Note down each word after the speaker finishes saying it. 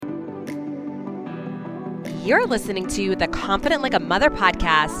You're listening to the Confident Like a Mother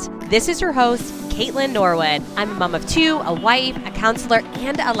podcast. This is your host, Caitlin Norwood. I'm a mom of two, a wife, a counselor,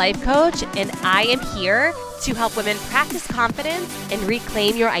 and a life coach, and I am here to help women practice confidence and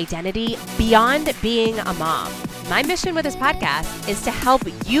reclaim your identity beyond being a mom. My mission with this podcast is to help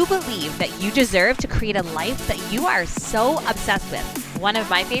you believe that you deserve to create a life that you are so obsessed with. One of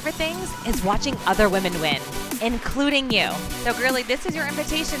my favorite things is watching other women win, including you. So girlie, this is your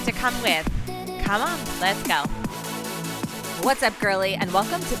invitation to come with. Come on, let's go. What's up, girlie, and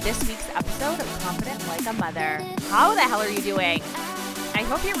welcome to this week's episode of Confident Like a Mother. How the hell are you doing? I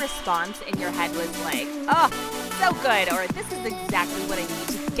hope your response in your head was like, oh, so good, or this is exactly what I need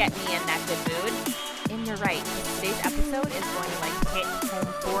to get me in that good mood. And you're right, today's episode is going to hit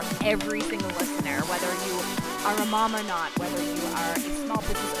home for every single listener, whether you are a mom or not, whether you are a small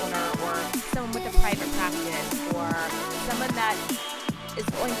business owner or someone with a private practice or someone that is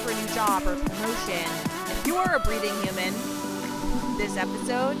going for a new job or promotion. If you are a breathing human, this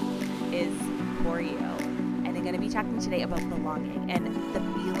episode is for you. And I'm going to be talking today about belonging and the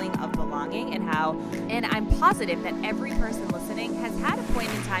feeling of belonging and I'm positive that every person listening has had a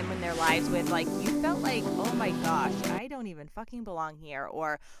point in time in their lives with you felt like, oh my gosh, I don't even fucking belong here,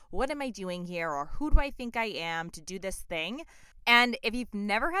 or what am I doing here, or who do I think I am to do this thing? And if you've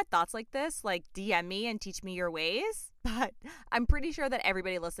never had thoughts like this, DM me and teach me your ways. But I'm pretty sure that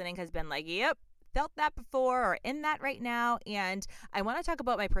everybody listening has been like, yep, felt that before or in that right now. And I want to talk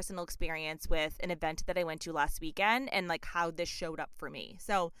about my personal experience with an event that I went to last weekend and how this showed up for me.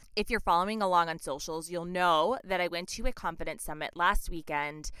 So if you're following along on socials, you'll know that I went to a Confidence Summit last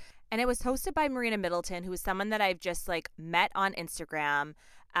weekend, and it was hosted by Marina Middleton, who is someone that I've just met on Instagram.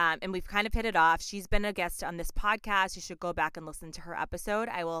 And we've kind of hit it off. She's been a guest on this podcast. You should go back and listen to her episode.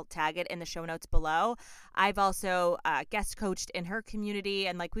 I will tag it in the show notes below. I've also guest coached in her community,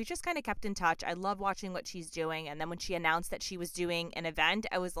 and we just kind of kept in touch. I love watching what she's doing. And then when she announced that she was doing an event,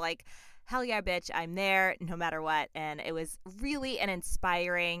 I was like, hell yeah, bitch, I'm there no matter what. And it was really an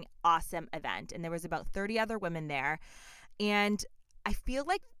inspiring, awesome event. And there was about 30 other women there. And I feel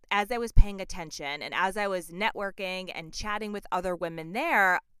like as I was paying attention and as I was networking and chatting with other women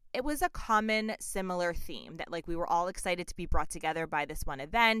there, it was a common, similar theme that we were all excited to be brought together by this one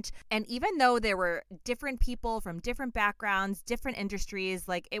event. And even though there were different people from different backgrounds, different industries,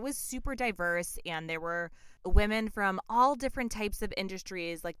 it was super diverse, and there were women from all different types of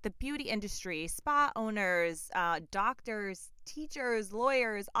industries, like the beauty industry, spa owners, doctors, teachers,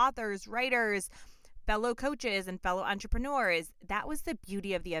 lawyers, authors, writers, fellow coaches and fellow entrepreneurs. That was the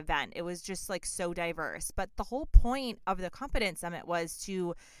beauty of the event. It was just so diverse. But the whole point of the Confidence Summit was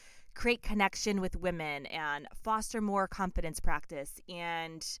to create connection with women and foster more confidence practice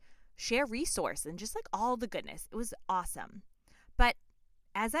and share resource and just all the goodness. It was awesome. But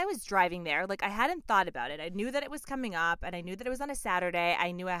as I was driving there, I hadn't thought about it. I knew that it was coming up, and I knew that it was on a Saturday.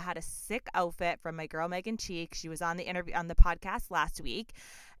 I knew I had a sick outfit from my girl Megan Cheek. She was on the interview on the podcast last week.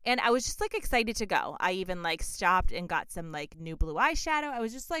 And I was just excited to go. I even stopped and got some new blue eyeshadow. I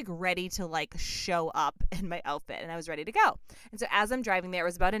was just ready to show up in my outfit, and I was ready to go. And so as I'm driving there, it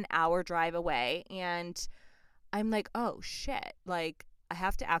was about an hour drive away, and I'm like, oh shit, I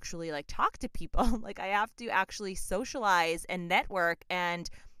have to actually talk to people. I have to actually socialize and network, and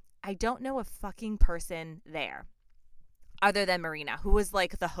I don't know a fucking person there other than Marina, who was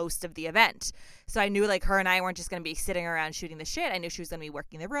the host of the event. So I knew her and I weren't just going to be sitting around shooting the shit. I knew she was going to be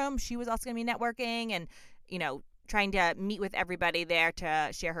working the room. She was also going to be networking and, trying to meet with everybody there to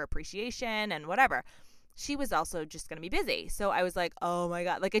share her appreciation and whatever. She was also just going to be busy. So I was like, oh my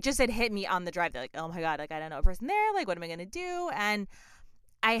God, it just had hit me on the drive. They're oh my God, I don't know a person there. What am I going to do? And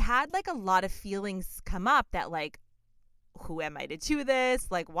I had a lot of feelings come up that who am I to do this?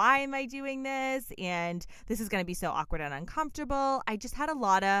 Why am I doing this? And this is going to be so awkward and uncomfortable. I just had a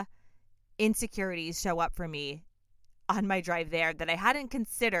lot of insecurities show up for me on my drive there that I hadn't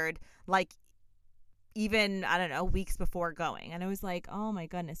considered even, I don't know, weeks before going. And I was like, oh my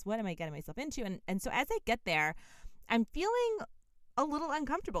goodness, what am I getting myself into? And so as I get there, I'm feeling a little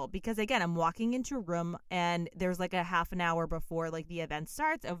uncomfortable because, again, I'm walking into a room and there's a half an hour before the event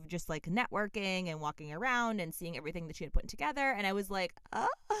starts of just networking and walking around and seeing everything that she had put together. And I was like, oh.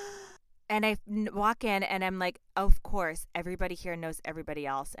 And I walk in and I'm like, of course, everybody here knows everybody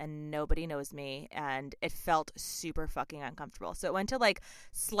else and nobody knows me. And it felt super fucking uncomfortable. So it went to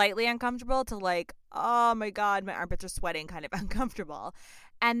slightly uncomfortable to oh my God, my armpits are sweating, kind of uncomfortable.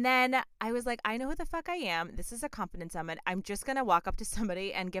 And then I was like, I know who the fuck I am. This is a Confidence Summit. I'm just going to walk up to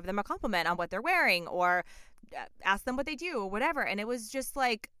somebody and give them a compliment on what they're wearing or ask them what they do or whatever. And it was just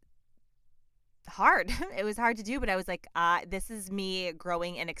hard. It was hard to do, but I was like, this is me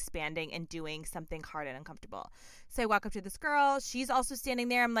growing and expanding and doing something hard and uncomfortable. So I walk up to this girl. She's also standing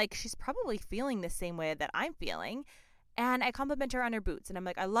there. I'm like, she's probably feeling the same way that I'm feeling. And I compliment her on her boots. And I'm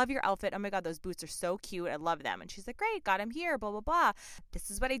like, I love your outfit. Oh my God, those boots are so cute. I love them. And she's like, great, got them here, blah, blah, blah. This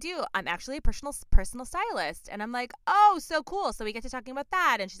is what I do. I'm actually a personal stylist. And I'm like, oh, so cool. So we get to talking about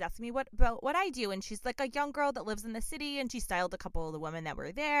that. And she's asking me about what I do. And she's like a young girl that lives in the city. And she styled a couple of the women that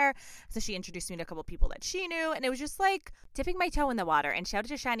were there. So she introduced me to a couple of people that she knew. And it was just like dipping my toe in the water. And shout out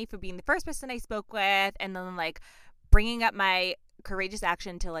to Shani for being the first person I spoke with. And then like bringing up my courageous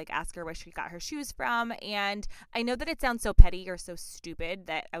action to like ask her where she got her shoes from. And I know that it sounds so petty or so stupid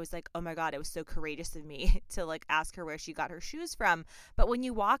that I was like, oh my God, it was so courageous of me to like ask her where she got her shoes from. But when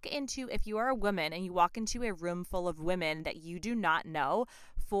you walk into, if you are a woman and you walk into a room full of women that you do not know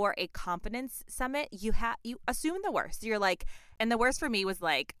for a confidence summit, you assume the worst. You're like, and the worst for me was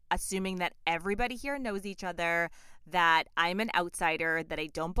like assuming that everybody here knows each other, that I'm an outsider, that I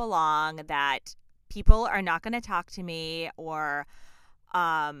don't belong, that people are not going to talk to me, or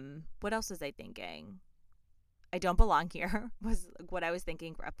what else was I thinking? I don't belong here was what I was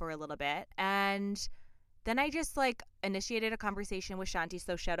thinking for a little bit. And then I just like initiated a conversation with Shanti.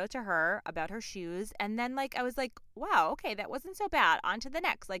 So shout out to her about her shoes. And then like I was like, wow, okay, that wasn't so bad. On to the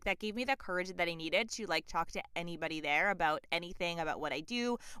next. Like that gave me the courage that I needed to like talk to anybody there about anything about what I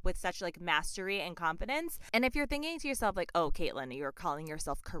do with such like mastery and confidence. And if you're thinking to yourself like, oh, Caitlin, you're calling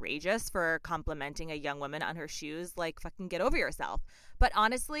yourself courageous for complimenting a young woman on her shoes, like fucking get over yourself. But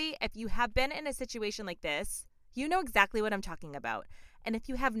honestly, if you have been in a situation like this, you know exactly what I'm talking about. And if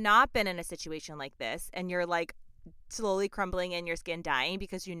you have not been in a situation like this and you're like slowly crumbling in your skin, dying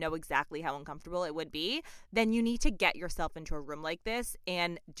because you know exactly how uncomfortable it would be, then you need to get yourself into a room like this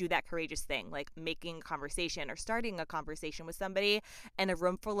and do that courageous thing, like making a conversation or starting a conversation with somebody in a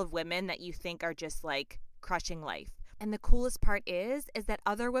room full of women that you think are just like crushing life. And the coolest part is that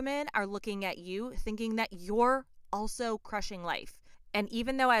other women are looking at you thinking that you're also crushing life. And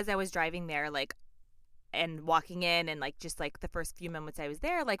even though as I was driving there, like, and walking in and like just like the first few moments I was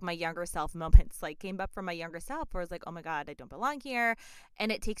there, like my younger self moments like came up from my younger self where I was like, oh my God, I don't belong here.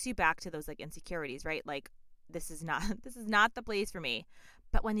 And it takes you back to those like insecurities, right? Like this is not the place for me.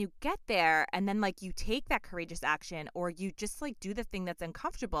 But when you get there and then like you take that courageous action or you just like do the thing that's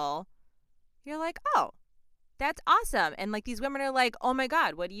uncomfortable, you're like, oh, that's awesome. And like these women are like, oh my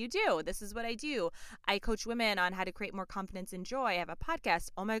God, what do you do? This is what I do. I coach women on how to create more confidence and joy. I have a podcast.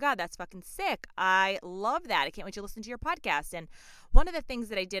 Oh my God, that's fucking sick. I love that. I can't wait to listen to your podcast. And one of the things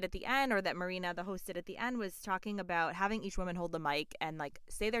that I did at the end, or that Marina, the host, did at the end, was talking about having each woman hold the mic and like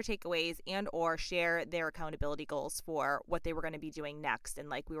say their takeaways and or share their accountability goals for what they were going to be doing next. And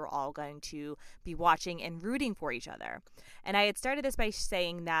like we were all going to be watching and rooting for each other. And I had started this by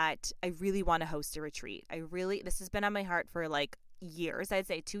saying that I really want to host a retreat. This has been on my heart for like years. I'd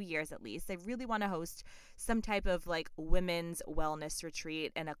say 2 years at least. I really want to host some type of like women's wellness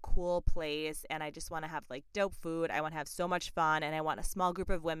retreat in a cool place. And I just want to have like dope food. I want to have so much fun. And I want a small group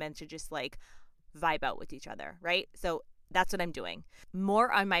of women to just like vibe out with each other. Right. So that's what I'm doing.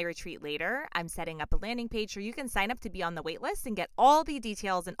 More on my retreat later. I'm setting up a landing page so you can sign up to be on the wait list and get all the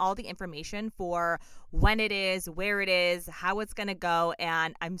details and all the information for when it is, where it is, how it's going to go.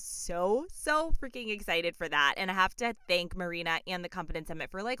 And I'm so freaking excited for that. And I have to thank Marina and the Confidence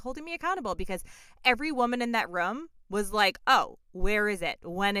Summit for like holding me accountable, because every woman in that room was like, oh, where is it?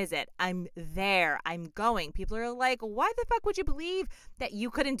 When is it? I'm there. I'm going. People are like, why the fuck would you believe that you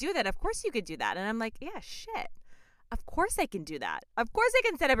couldn't do that? Of course you could do that. And I'm like, yeah, shit. Of course I can do that. Of course I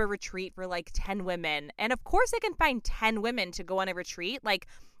can set up a retreat for like 10 women. And of course I can find 10 women to go on a retreat. Like,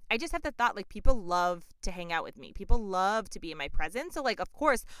 I just have the thought, like, people love to hang out with me. People love to be in my presence. So, like, of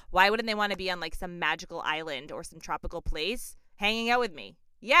course, why wouldn't they want to be on like some magical island or some tropical place hanging out with me?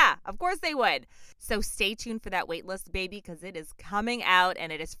 Yeah, of course they would. So stay tuned for that waitlist, baby, because it is coming out and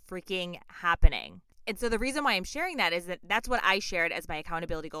it is freaking happening. And so the reason why I'm sharing that is that that's what I shared as my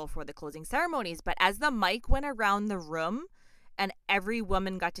accountability goal for the closing ceremonies. But as the mic went around the room and every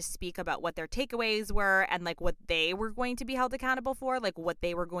woman got to speak about what their takeaways were and like what they were going to be held accountable for, like what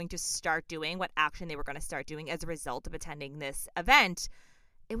they were going to start doing, what action they were going to start doing as a result of attending this event,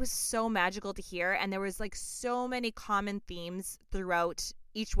 it was so magical to hear. And there was like so many common themes throughout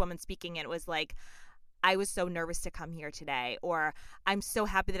each woman speaking. And it was like, I was so nervous to come here today, or I'm so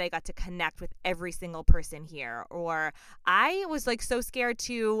happy that I got to connect with every single person here, or I was like so scared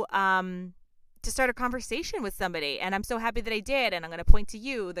to start a conversation with somebody, and I'm so happy that I did. And I'm going to point to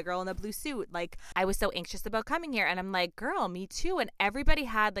you, the girl in the blue suit. Like, I was so anxious about coming here, and I'm like, girl, me too. And everybody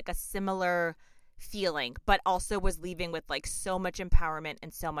had like a similar feeling, but also was leaving with like so much empowerment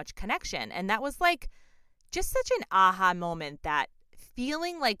and so much connection. And that was like just such an aha moment, that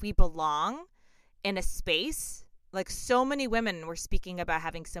feeling like we belong in a space. Like so many women were speaking about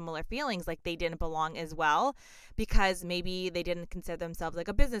having similar feelings, like they didn't belong as well because maybe they didn't consider themselves like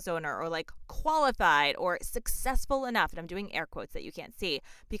a business owner or like qualified or successful enough. And I'm doing air quotes that you can't see,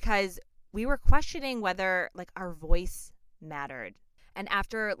 because we were questioning whether like our voice mattered. And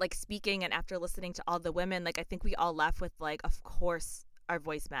after like speaking and after listening to all the women, like I think we all left with like, of course, our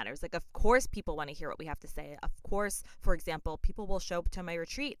voice matters. Like, of course, people want to hear what we have to say. Of course, for example, people will show up to my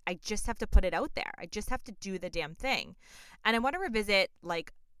retreat. I just have to put it out there. I just have to do the damn thing. And I want to revisit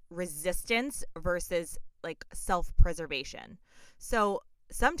like resistance versus like self-preservation. So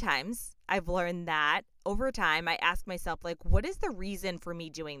sometimes I've learned that over time, I ask myself, like, what is the reason for me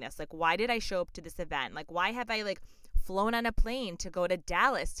doing this? Like, why did I show up to this event? Like, why have I like flown on a plane to go to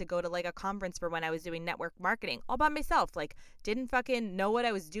Dallas to go to like a conference for when I was doing network marketing all by myself? Like, didn't fucking know what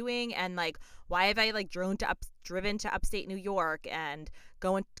I was doing. And like, why have I like driven to upstate New York and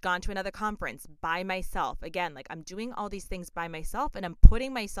gone to another conference by myself? Again, like I'm doing all these things by myself, and I'm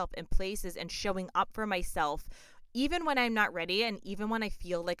putting myself in places and showing up for myself even when I'm not ready and even when I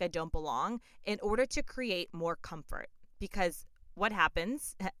feel like I don't belong, in order to create more comfort. Because what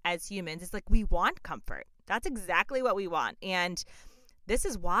happens as humans is like we want comfort. That's exactly what we want. And this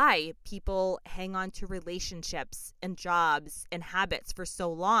is why people hang on to relationships and jobs and habits for so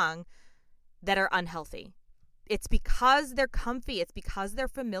long that are unhealthy. It's because they're comfy. It's because they're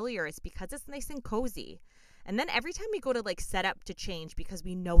familiar. It's because it's nice and cozy. And then every time we go to like set up to change because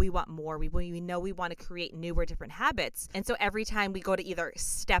we know we want more, we know we want to create new or different habits. And so every time we go to either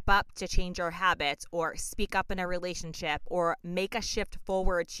step up to change our habits or speak up in a relationship or make a shift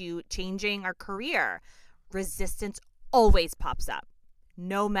forward to changing our career, resistance always pops up.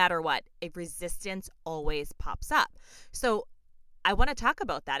 No matter what, a resistance always pops up. So I want to talk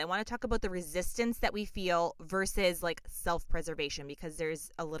about that. I want to talk about the resistance that we feel versus like self-preservation, because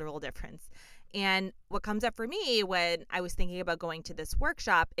there's a literal difference. And what comes up for me when I was thinking about going to this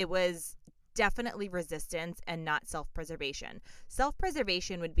workshop, it was definitely resistance and not self-preservation.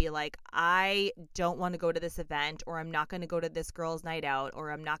 Self-preservation would be like, I don't want to go to this event, or I'm not going to go to this girl's night out,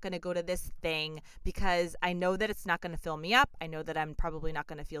 or I'm not going to go to this thing because I know that it's not going to fill me up. I know that I'm probably not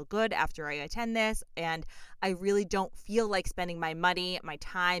going to feel good after I attend this. And I really don't feel like spending my money, my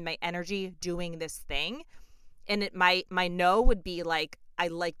time, my energy doing this thing. And my no would be like, I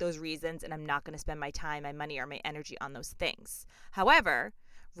like those reasons and I'm not going to spend my time, my money, or my energy on those things. However,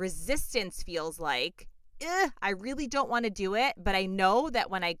 resistance feels like, I really don't want to do it, but I know that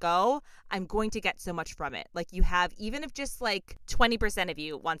when I go, I'm going to get so much from it. Like you have, even if just like 20% of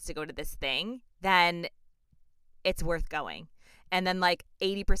you wants to go to this thing, then it's worth going. And then like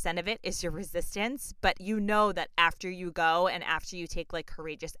 80% of it is your resistance. But you know that after you go and after you take like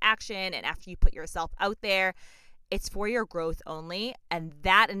courageous action and after you put yourself out there, it's for your growth only. And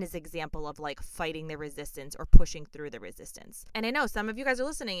that is an example of like fighting the resistance or pushing through the resistance. And I know some of you guys are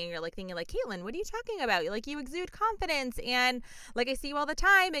listening and you're like thinking like, Caitlin, what are you talking about? Like you exude confidence and like I see you all the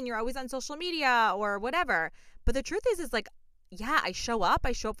time and you're always on social media or whatever. But the truth is like, yeah, I show up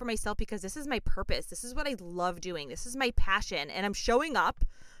for myself because this is my purpose. This is what I love doing. This is my passion. And I'm showing up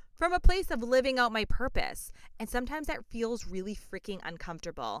from a place of living out my purpose. And sometimes that feels really freaking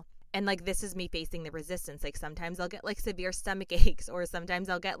uncomfortable. And like, this is me facing the resistance. Like sometimes I'll get like severe stomach aches, or sometimes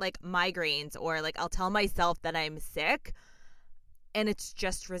I'll get like migraines, or like I'll tell myself that I'm sick and it's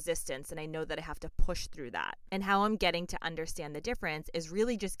just resistance. And I know that I have to push through that. And how I'm getting to understand the difference is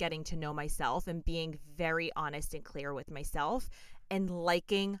really just getting to know myself and being very honest and clear with myself and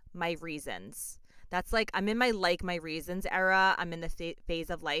liking my reasons. That's like, I'm in my like my reasons era. I'm in the phase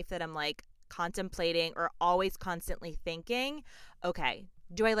of life that I'm like contemplating or always constantly thinking, okay,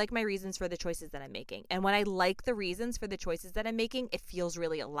 do I like my reasons for the choices that I'm making? And when I like the reasons for the choices that I'm making, it feels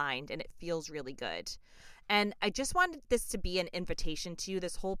really aligned and it feels really good. And I just wanted this to be an invitation to you,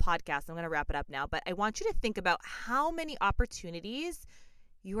 this whole podcast. I'm going to wrap it up now, but I want you to think about how many opportunities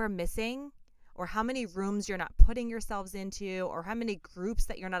you are missing, or how many rooms you're not putting yourselves into, or how many groups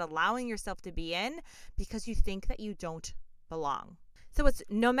that you're not allowing yourself to be in because you think that you don't belong. So it's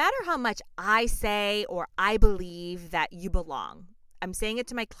no matter how much I say or I believe that you belong. I'm saying it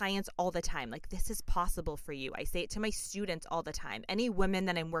to my clients all the time. Like, this is possible for you. I say it to my students all the time. Any women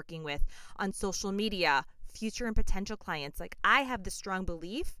that I'm working with on social media, future and potential clients, like I have the strong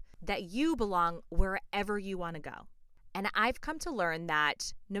belief that you belong wherever you want to go. And I've come to learn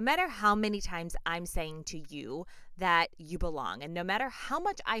that no matter how many times I'm saying to you that you belong, and no matter how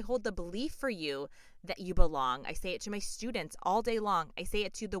much I hold the belief for you that you belong, I say it to my students all day long. I say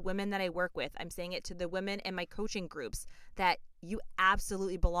it to the women that I work with. I'm saying it to the women in my coaching groups that you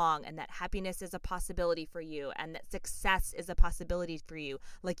absolutely belong and that happiness is a possibility for you and that success is a possibility for you.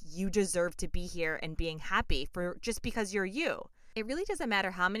 Like, you deserve to be here and being happy for just because you're you. It really doesn't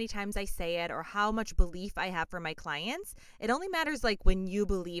matter how many times I say it or how much belief I have for my clients. It only matters like when you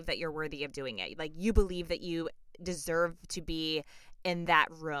believe that you're worthy of doing it. Like, you believe that you deserve to be in that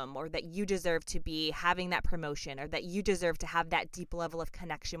room, or that you deserve to be having that promotion, or that you deserve to have that deep level of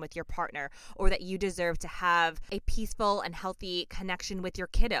connection with your partner, or that you deserve to have a peaceful and healthy connection with your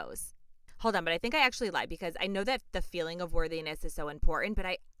kiddos. Hold on, but I think I actually lied, because I know that the feeling of worthiness is so important, but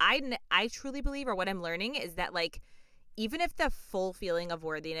I truly believe, or what I'm learning is that, like, even if the full feeling of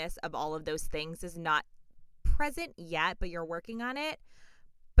worthiness of all of those things is not present yet, but you're working on it,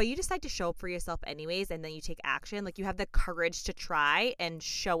 but you decide to show up for yourself anyways, and then you take action, like you have the courage to try and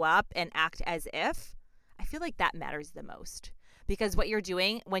show up and act as if, I feel like that matters the most. Because what you're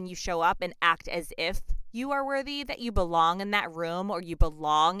doing when you show up and act as if you are worthy, that you belong in that room, or you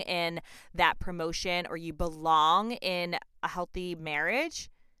belong in that promotion, or you belong in a healthy marriage,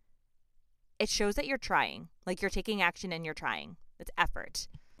 it shows that you're trying. Like, you're taking action and you're trying. It's effort.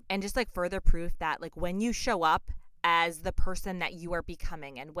 And just like further proof that, like, when you show up as the person that you are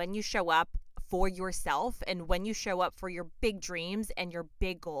becoming, and when you show up for yourself, and when you show up for your big dreams and your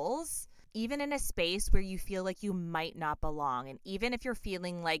big goals, even in a space where you feel like you might not belong, and even if you're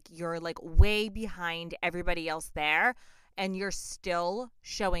feeling like you're like way behind everybody else there and you're still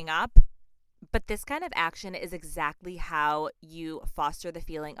showing up, but this kind of action is exactly how you foster the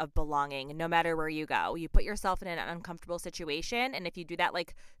feeling of belonging no matter where you go. You put yourself in an uncomfortable situation, and if you do that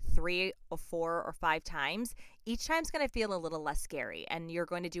like 3 or 4 or 5 times, each time's going to feel a little less scary, and you're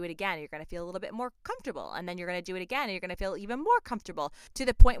going to do it again. You're going to feel a little bit more comfortable, and then you're going to do it again, and you're going to feel even more comfortable, to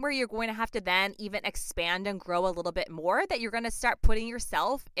the point where you're going to have to then even expand and grow a little bit more, that you're going to start putting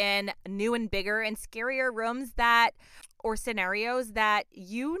yourself in new and bigger and scarier rooms or scenarios that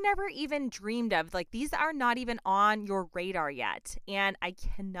you never even dreamed of. Like, these are not even on your radar yet. And I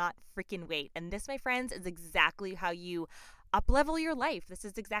cannot freaking wait. And this, my friends, is exactly how you up-level your life. This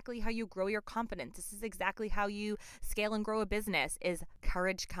is exactly how you grow your confidence. This is exactly how you scale and grow a business, is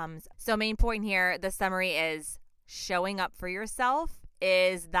courage comes. So main point here, the summary is showing up for yourself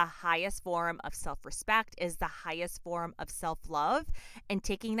is the highest form of self-respect, is the highest form of self-love, and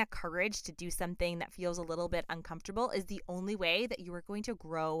taking that courage to do something that feels a little bit uncomfortable is the only way that you are going to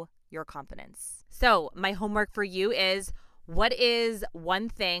grow your confidence. So my homework for you is, what is one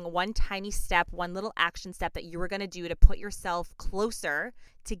thing, one tiny step, one little action step that you are going to do to put yourself closer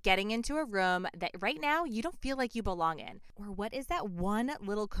to getting into a room that right now you don't feel like you belong in? Or what is that one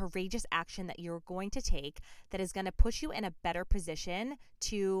little courageous action that you're going to take that is going to push you in a better position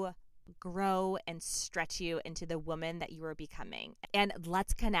to grow and stretch you into the woman that you are becoming? And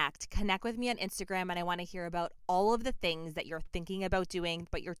let's connect with me on Instagram, and I want to hear about all of the things that you're thinking about doing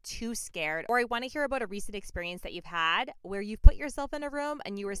but you're too scared, or I want to hear about a recent experience that you've had where you've put yourself in a room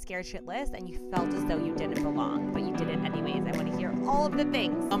and you were scared shitless and you felt as though you didn't belong, but you did it anyways. I want to hear all of the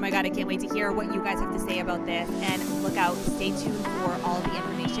things. Oh my God, I can't wait to hear what you guys have to say about this, and look out, stay tuned for all the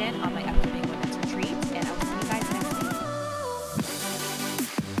information on my upcoming women's retreat, and I'll see you guys next week.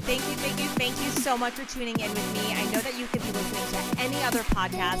 Thank you so much for tuning in with me. I know that you could be listening to any other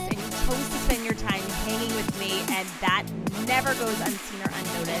podcast, and you chose to spend your time hanging with me, and that never goes unseen or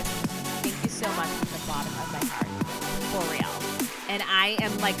unnoticed. Thank you so much from the bottom of my heart, for real. And I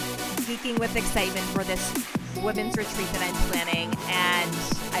am like geeking with excitement for this women's retreat that I'm planning, and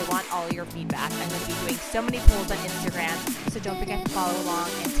I want all your feedback. I'm going to be doing so many polls on Instagram, so don't forget to follow along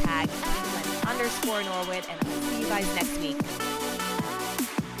and tag Caitlin_Norwood, and I'll see you guys next week.